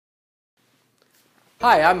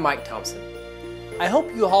Hi, I'm Mike Thompson. I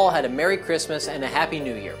hope you all had a Merry Christmas and a Happy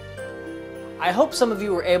New Year. I hope some of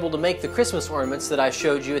you were able to make the Christmas ornaments that I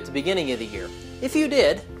showed you at the beginning of the year. If you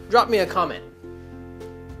did, drop me a comment.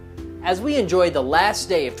 As we enjoy the last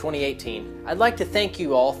day of 2018, I'd like to thank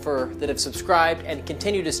you all that have subscribed and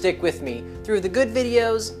continue to stick with me through the good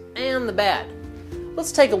videos and the bad.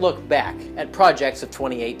 Let's take a look back at projects of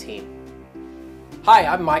 2018. Hi,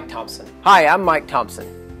 I'm Mike Thompson. Hi, I'm Mike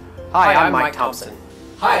Thompson. Hi, I'm Mike Thompson.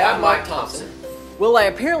 Hi, I'm Mike Thompson. Well, I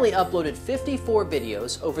apparently uploaded 54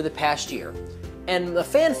 videos over the past year, and the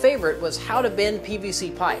fan favorite was how to bend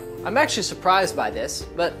PVC pipe. I'm actually surprised by this,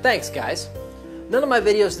 but thanks guys. None of my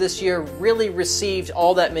videos this year really received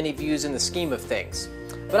all that many views in the scheme of things,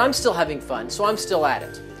 but I'm still having fun, so I'm still at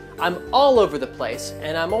it. I'm all over the place,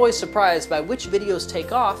 and I'm always surprised by which videos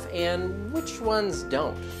take off and which ones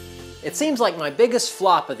don't. It seems like my biggest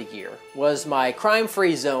flop of the year was my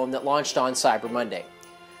crime-free zone that launched on Cyber Monday.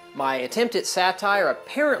 My attempt at satire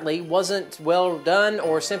apparently wasn't well done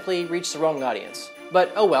or simply reached the wrong audience.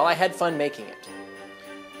 But oh well, I had fun making it.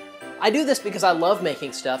 I do this because I love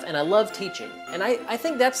making stuff and I love teaching, and I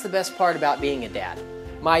think that's the best part about being a dad.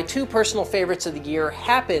 My two personal favorites of the year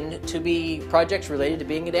happened to be projects related to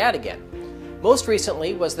being a dad again. Most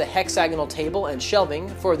recently was the hexagonal table and shelving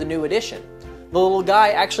for the new edition. The little guy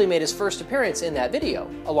actually made his first appearance in that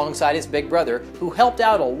video, alongside his big brother, who helped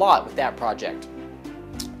out a lot with that project.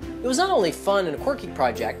 It was not only fun and a quirky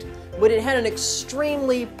project, but it had an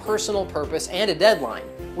extremely personal purpose and a deadline,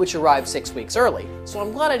 which arrived 6 weeks early, so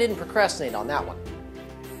I'm glad I didn't procrastinate on that one.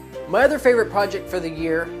 My other favorite project for the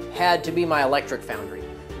year had to be my electric foundry.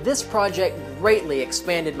 This project greatly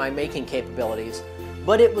expanded my making capabilities,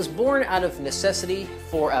 but it was born out of necessity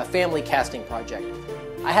for a family casting project.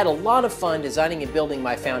 I had a lot of fun designing and building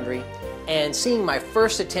my foundry, and seeing my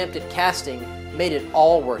first attempt at casting made it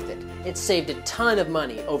all worth it. It saved a ton of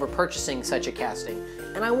money over purchasing such a casting,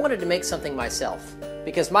 and I wanted to make something myself,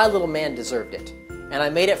 because my little man deserved it, and I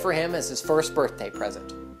made it for him as his first birthday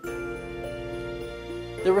present.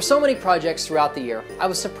 There were so many projects throughout the year, I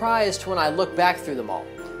was surprised when I looked back through them all.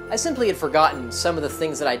 I simply had forgotten some of the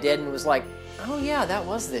things that I did and was like, oh yeah, that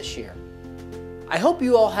was this year. I hope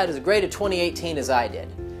you all had as great a 2018 as I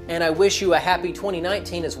did, and I wish you a happy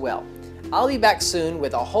 2019 as well. I'll be back soon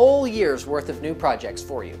with a whole year's worth of new projects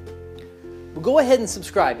for you. Well, go ahead and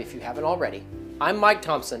subscribe if you haven't already. I'm Mike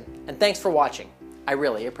Thompson, and thanks for watching. I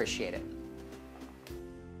really appreciate it.